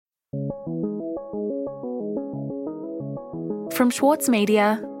From Schwartz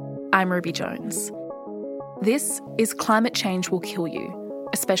Media, I'm Ruby Jones. This is Climate Change Will Kill You,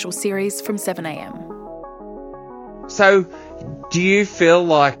 a special series from 7am. So, do you feel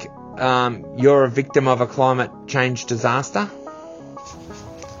like you're a victim of a climate change disaster?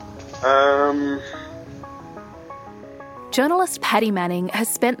 Journalist Paddy Manning has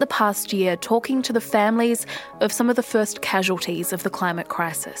spent the past year talking to the families of some of the first casualties of the climate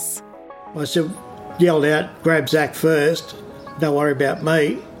crisis. I yelled out, grab Zach first, don't worry about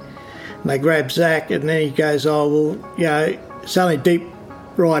me. And they grabbed Zach, and then he goes, it's only deep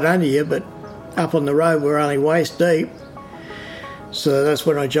right under you, but up on the road we're only waist deep. So that's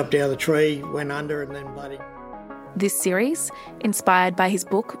when I jumped out of the tree, went under, and then bloody... This series, inspired by his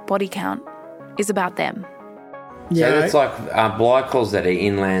book Body Count, is about them. Yeah, so it's like Bly calls that an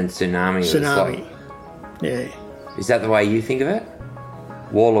inland tsunami. Tsunami, yeah. Is that the way you think of it?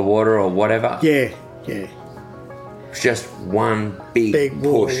 Wall of water or whatever? Yeah. It's just one big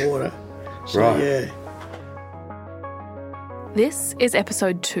wall push. of water. So, right. Yeah. This is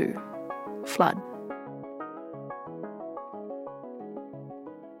episode 2, Flood.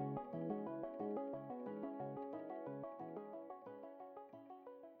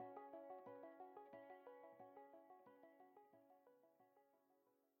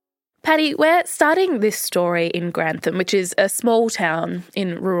 Paddy, we're starting this story in Grantham, which is a small town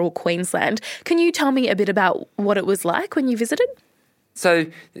in rural Queensland. Can you tell me a bit about what it was like when you visited? So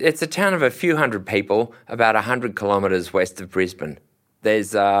it's a town of a few hundred people, about 100 kilometres west of Brisbane.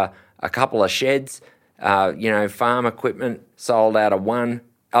 There's a couple of sheds, farm equipment sold out of one.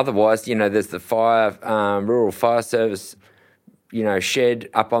 Otherwise, there's the rural fire service, shed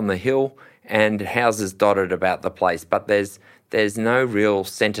up on the hill and houses dotted about the place. But there's no real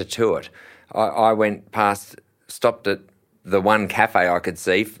centre to it. I went past, stopped at the one cafe I could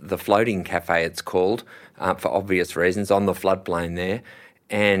see, the Floating Cafe it's called, for obvious reasons, on the floodplain there,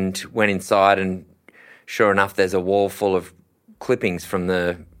 and went inside, and sure enough there's a wall full of clippings from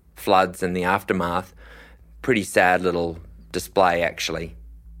the floods and the aftermath. Pretty sad little display, actually.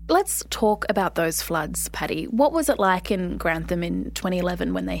 Let's talk about those floods, Paddy. What was it like in Grantham in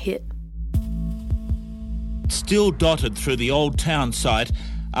 2011 when they hit? Still dotted through the old town site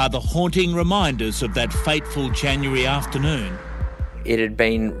are the haunting reminders of that fateful January afternoon. It had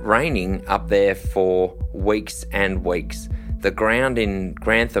been raining up there for weeks and weeks. The ground in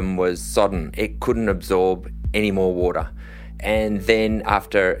Grantham was sodden. It couldn't absorb any more water. And then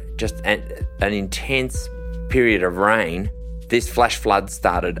after just an intense period of rain, this flash flood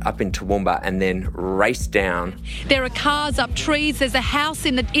started up in Toowoomba and then raced down. There are cars up trees. There's a house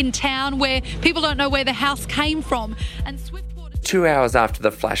in town where people don't know where the house came from. And Swiftwater... 2 hours after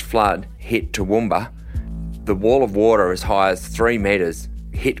the flash flood hit Toowoomba, the wall of water as high as 3 metres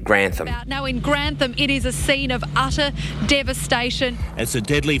hit Grantham. Now in Grantham, it is a scene of utter devastation. As the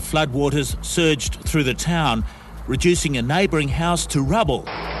deadly floodwaters surged through the town, reducing a neighbouring house to rubble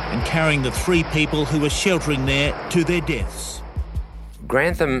and carrying the 3 people who were sheltering there to their deaths.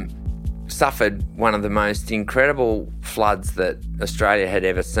 Grantham suffered one of the most incredible floods that Australia had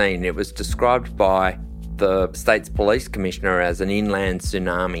ever seen. It was described by the state's police commissioner as an inland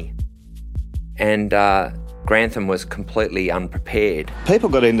tsunami. And Grantham was completely unprepared. People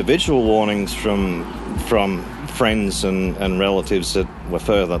got individual warnings from friends and relatives that were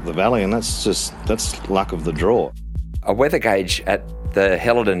further up the valley, and that's luck of the draw. A weather gauge at the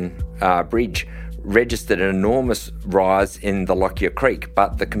Helidon Bridge registered an enormous rise in the Lockyer Creek,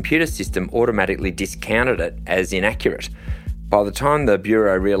 but the computer system automatically discounted it as inaccurate. By the time the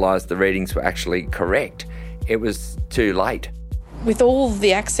Bureau realised the readings were actually correct, it was too late. With all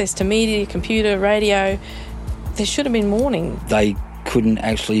the access to media, computer, radio, there should have been warning. They couldn't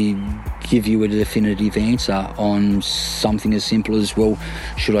actually give you a definitive answer on something as simple as, well,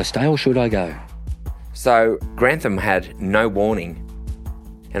 should I stay or should I go? So Grantham had no warning.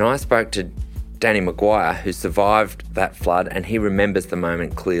 And I spoke to Danny Maguire, who survived that flood, and he remembers the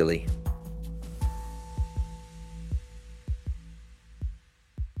moment clearly.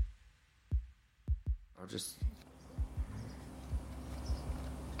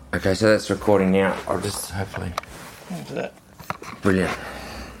 Okay, so that's recording now. I'll just hopefully... After that. Brilliant.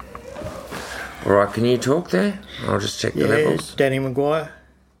 All right, can you talk there? I'll just check the levels. Danny Maguire.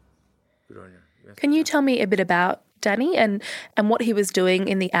 Good on you. Can you tell me a bit about Danny and what he was doing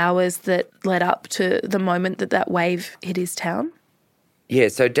in the hours that led up to the moment that wave hit his town? Yeah,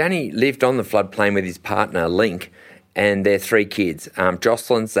 so Danny lived on the floodplain with his partner, Link, and their 3 kids,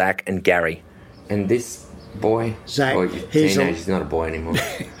 Jocelyn, Zach and Gary. And this boy... Zach. He's not a boy anymore.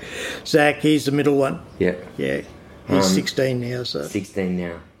 Zach, he's the middle one. Yeah. Yeah. He's 16 now, so... 16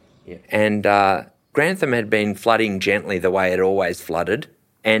 now. Yeah. And Grantham had been flooding gently the way it always flooded.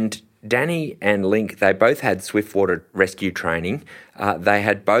 And Danny and Link, they both had swiftwater rescue training. They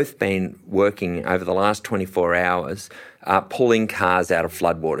had both been working over the last 24 hours pulling cars out of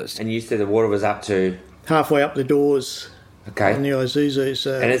floodwaters. And you said the water was up to? Halfway up the doors. Okay. On the Isuzu.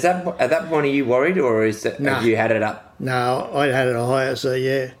 So. And is that, at that point, are you worried, or have you had it up? No, I had it higher, so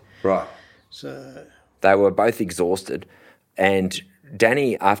yeah. Right. So they were both exhausted, and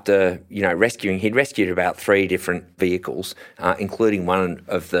Danny, after rescuing, he'd rescued about 3 different vehicles, including one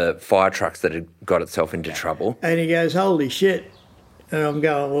of the fire trucks that had got itself into trouble. And he goes, "Holy shit!" And I'm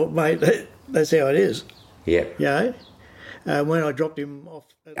going, "Well, mate, that's how it is." Yeah. Yeah. When I dropped him off,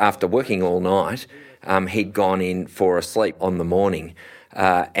 after working all night, he'd gone in for a sleep on the morning,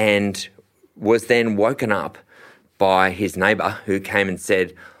 and was then woken up by his neighbour, who came and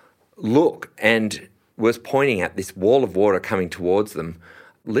said, "Look," and was pointing at this wall of water coming towards them,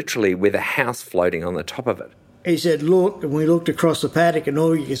 literally with a house floating on the top of it. He said, "Look," and we looked across the paddock, and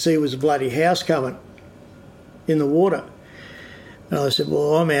all you could see was a bloody house coming in the water. And I said,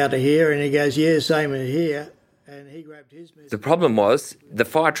 "Well, I'm out of here." And he goes, "Yeah, same in here." And he grabbed his... The problem was the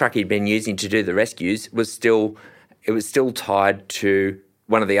fire truck he'd been using to do the rescues was still tied to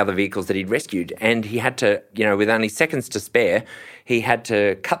one of the other vehicles that he'd rescued. And he had to, with only seconds to spare, he had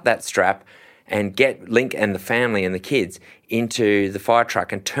to cut that strap and get Link and the family and the kids into the fire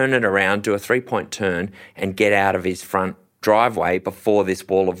truck and turn it around, do a 3-point turn and get out of his front driveway before this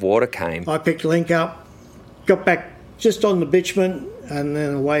wall of water came. I picked Link up, got back just on the bitumen, and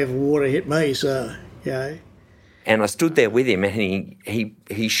then a wave of water hit me, so, yeah. And I stood there with him, and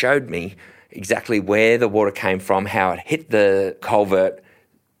he showed me exactly where the water came from, how it hit the culvert.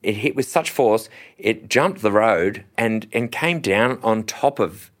 It hit with such force, it jumped the road and came down on top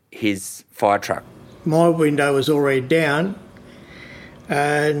of his fire truck. My window was already down,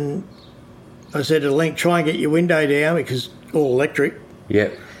 and I said to Link, "Try and get your window down," because all electric.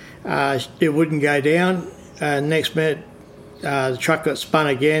 Yep. It wouldn't go down. Next minute, the truck got spun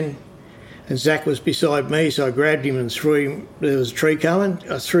again, and Zach was beside me, so I grabbed him and threw him. There was a tree coming.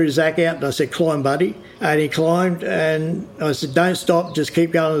 I threw Zach out and I said, "Climb, buddy." And he climbed, and I said, "Don't stop, just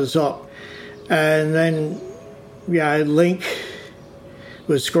keep going to the top." And then, Link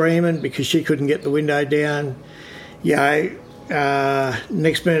was screaming because she couldn't get the window down.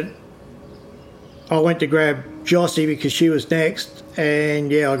 Next minute, I went to grab Jossie because she was next,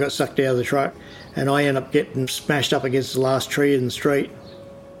 and I got sucked out of the truck, and I ended up getting smashed up against the last tree in the street.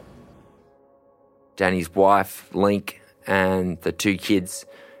 Danny's wife, Link, and the 2 kids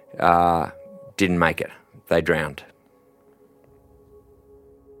didn't make it. They drowned.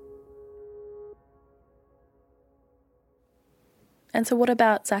 And so what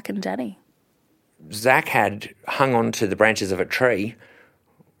about Zach and Danny? Zach had hung on to the branches of a tree.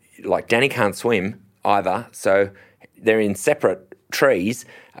 Like, Danny can't swim either, so they're in separate trees,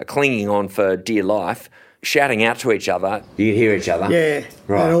 clinging on for dear life, shouting out to each other. You hear each other? Yeah.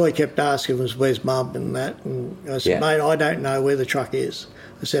 Right. And all he kept asking was, "Where's Mum?" and that. And I said, "Mate, I don't know where the truck is."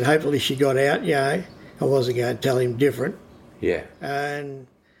 I said, "Hopefully she got out." I wasn't going to tell him different. Yeah. And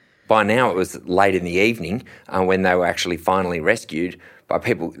by now it was late in the evening when they were actually finally rescued by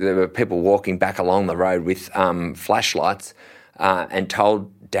people. There were people walking back along the road with flashlights and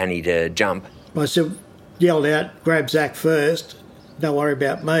told Danny to jump. I said, yelled out, "Grab Zach first. Don't worry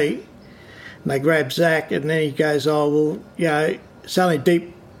about me." And they grabbed Zach, and then he goes, "Oh, well, it's only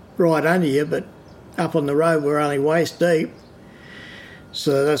deep right under you, but up on the road we're only waist deep."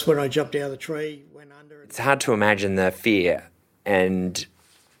 So that's when I jumped out of the tree, went under. It's hard to imagine the fear and,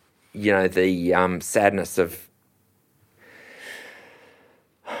 the sadness of...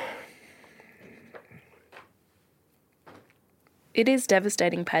 It is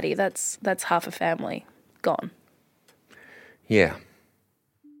devastating, Paddy. That's half a family gone. Yeah.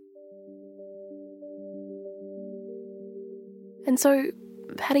 And so,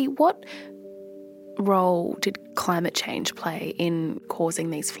 Paddy, what role did climate change play in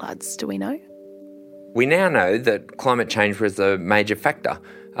causing these floods? Do we know? We now know that climate change was a major factor,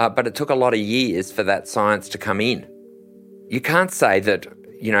 but it took a lot of years for that science to come in. You can't say that,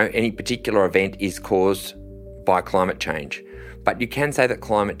 any particular event is caused by climate change, but you can say that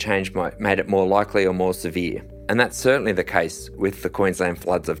climate change made it more likely or more severe. And that's certainly the case with the Queensland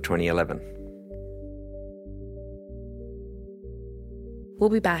floods of 2011. We'll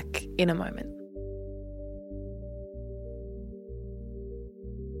be back in a moment.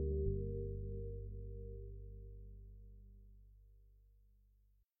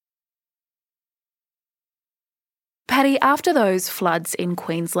 Paddy, after those floods in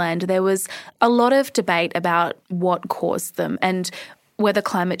Queensland, there was a lot of debate about what caused them, and whether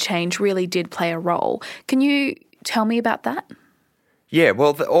climate change really did play a role. Can you tell me about that? Yeah,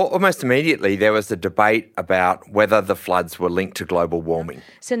 well, almost immediately there was a debate about whether the floods were linked to global warming.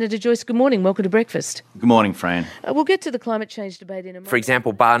 Senator Joyce, good morning. Welcome to breakfast. Good morning, Fran. We'll get to the climate change debate in a moment. For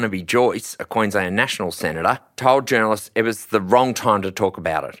example, Barnaby Joyce, a Queensland National senator, told journalists it was the wrong time to talk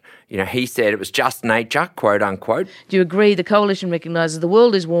about it. He said it was just nature, quote unquote. Do you agree the coalition recognises the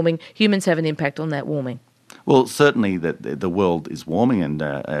world is warming, humans have an impact on that warming? Well, certainly the world is warming, and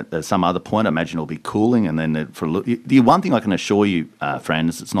at some other point, I imagine it'll be cooling. And then the one thing I can assure you, Fran,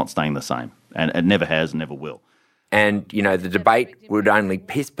 is it's not staying the same, and it never has and never will. And, the debate would only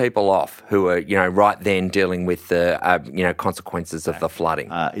piss people off who are, right then dealing with the, consequences of the flooding.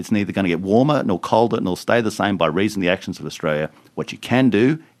 It's neither going to get warmer nor colder nor stay the same by reason of the actions of Australia. What you can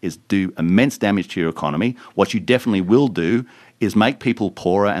do is do immense damage to your economy. What you definitely will do is make people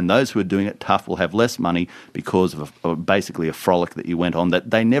poorer, and those who are doing it tough will have less money because of basically a frolic that you went on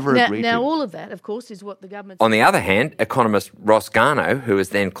that they never agreed to. Now, all of that, of course, is what the government... On the other hand, economist Ross Garnaut, who was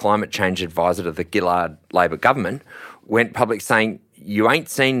then climate change advisor to the Gillard Labor government, went public saying, "You ain't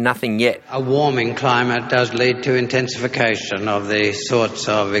seen nothing yet." A warming climate does lead to intensification of the sorts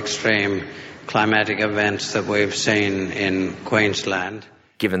of extreme climatic events that we've seen in Queensland.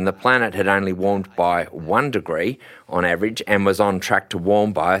 Given the planet had only warmed by 1 degree on average and was on track to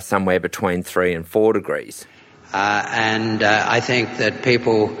warm by somewhere between 3 and 4 degrees. I think that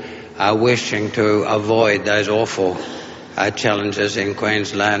people are wishing to avoid those awful challenges in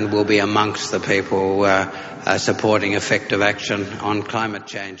Queensland will be amongst the people supporting effective action on climate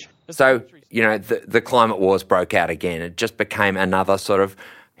change. So, the climate wars broke out again. It just became another sort of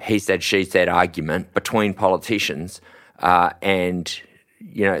he said, she said argument between politicians and...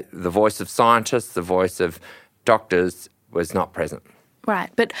 the voice of scientists, the voice of doctors was not present.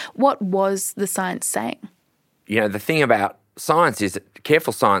 Right, but what was the science saying? The thing about science is that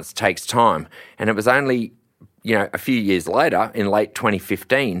careful science takes time, and it was only, a few years later, in late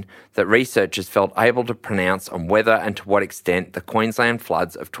 2015, that researchers felt able to pronounce on whether and to what extent the Queensland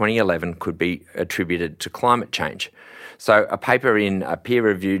floods of 2011 could be attributed to climate change. So a paper in a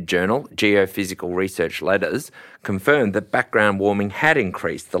peer-reviewed journal, Geophysical Research Letters, confirmed that background warming had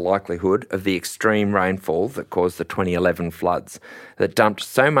increased the likelihood of the extreme rainfall that caused the 2011 floods, that dumped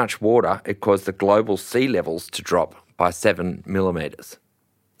so much water it caused the global sea levels to drop by 7 millimetres.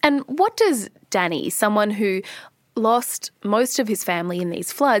 And what does Danny, someone who lost most of his family in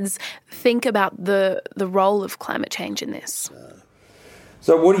these floods, think about the role of climate change in this?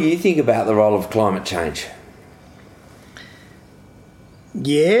 So what do you think about the role of climate change?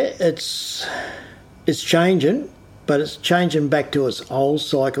 Yeah, it's changing, but it's changing back to its old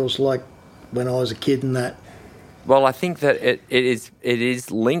cycles like when I was a kid and that. Well, I think that it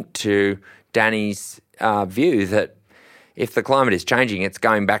is linked to Danny's view that if the climate is changing, it's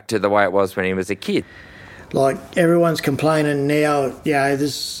going back to the way it was when he was a kid. Like everyone's complaining now,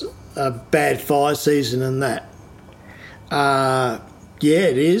 this a bad fire season and that. Yeah,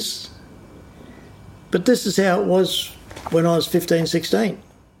 it is. But this is how it was when I was 15, 16.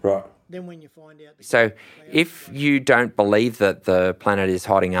 Right. Then when you find out... So if you don't believe that the planet is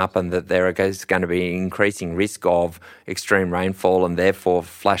hotting up and that there is going to be an increasing risk of extreme rainfall and therefore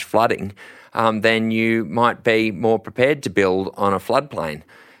flash flooding, then you might be more prepared to build on a floodplain.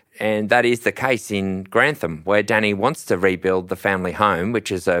 And that is the case in Grantham, where Danny wants to rebuild the family home,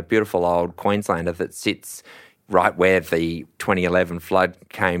 which is a beautiful old Queenslander that sits right where the 2011 flood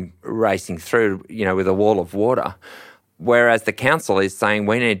came racing through, with a wall of water. Whereas the council is saying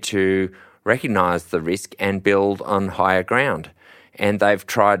we need to recognise the risk and build on higher ground. And they've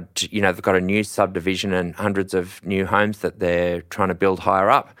tried, they've got a new subdivision and hundreds of new homes that they're trying to build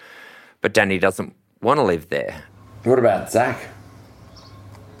higher up. But Danny doesn't want to live there. What about Zach?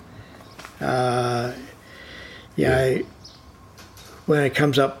 When it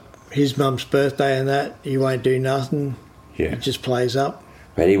comes up his mum's birthday and that, he won't do nothing. Yeah. He just plays up.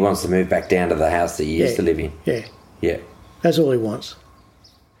 But he wants to move back down to the house that he used to live in. Yeah. Yeah. That's all he wants.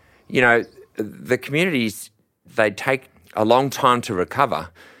 The communities, they take a long time to recover.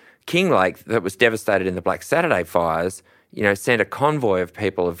 Kinglake, that was devastated in the Black Saturday fires, sent a convoy of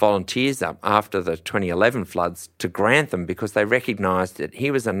people, of volunteers up after the 2011 floods to Grantham because they recognised that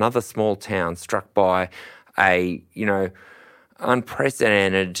he was another small town struck by a,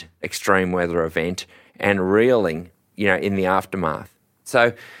 unprecedented extreme weather event and reeling, in the aftermath.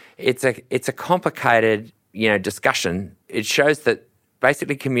 So it's a complicated, discussion. It shows that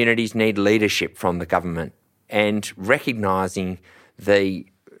basically communities need leadership from the government, and recognising the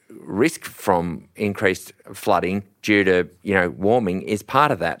risk from increased flooding due to, warming is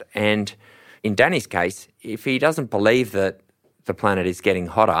part of that. And in Danny's case, if he doesn't believe that the planet is getting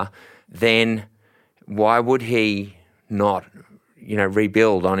hotter, then why would he not,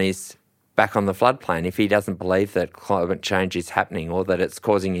 rebuild back on the floodplain? If he doesn't believe that climate change is happening or that it's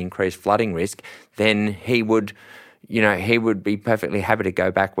causing increased flooding risk, then he would be perfectly happy to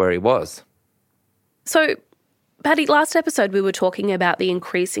go back where he was. So, Paddy, last episode we were talking about the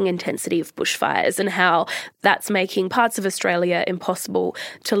increasing intensity of bushfires and how that's making parts of Australia impossible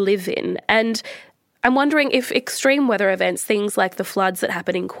to live in. And I'm wondering if extreme weather events, things like the floods that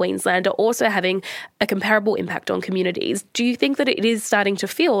happen in Queensland, are also having a comparable impact on communities. Do you think that it is starting to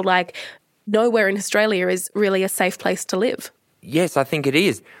feel like nowhere in Australia is really a safe place to live? Yes, I think it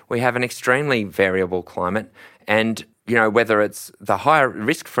is. We have an extremely variable climate, and whether it's the higher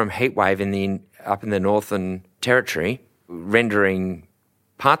risk from heatwave up in the Northern Territory, rendering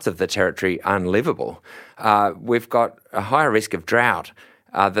parts of the territory unlivable. We've got a higher risk of drought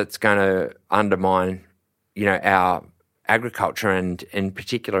that's going to undermine, our agriculture, and in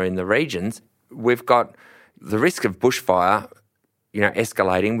particular in the regions. We've got the risk of bushfire,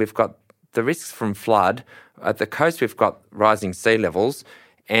 escalating. We've got the risks from flood. At the coast, we've got rising sea levels,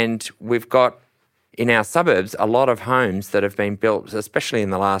 and we've got in our suburbs a lot of homes that have been built, especially in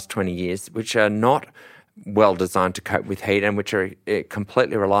the last 20 years, which are not well designed to cope with heat and which are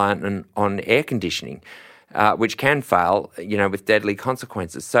completely reliant on air conditioning, which can fail, with deadly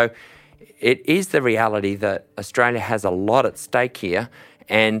consequences. So it is the reality that Australia has a lot at stake here,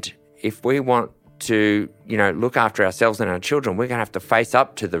 and if we want to, look after ourselves and our children, we're going to have to face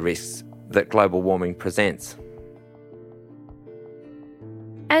up to the risks that global warming presents.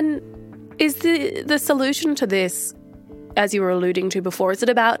 And is the solution to this, as you were alluding to before, is it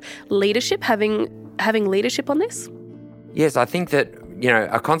about leadership, having leadership on this? Yes, I think that,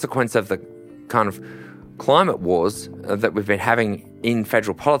 a consequence of the kind of climate wars that we've been having in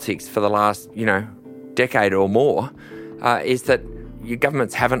federal politics for the last, decade or more, is that your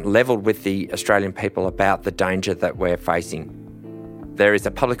governments haven't levelled with the Australian people about the danger that we're facing. There is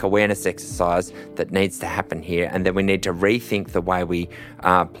a public awareness exercise that needs to happen here, and then we need to rethink the way we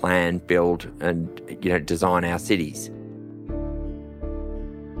plan, build and, design our cities.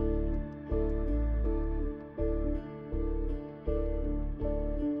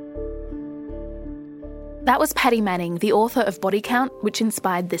 That was Paddy Manning, the author of Body Count, which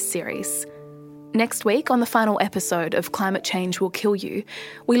inspired this series. Next week, on the final episode of Climate Change Will Kill You,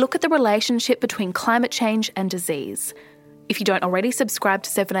 we look at the relationship between climate change and disease. If you don't already subscribe to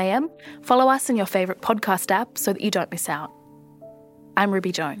 7am, follow us in your favourite podcast app so that you don't miss out. I'm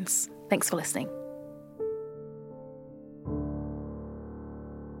Ruby Jones. Thanks for listening.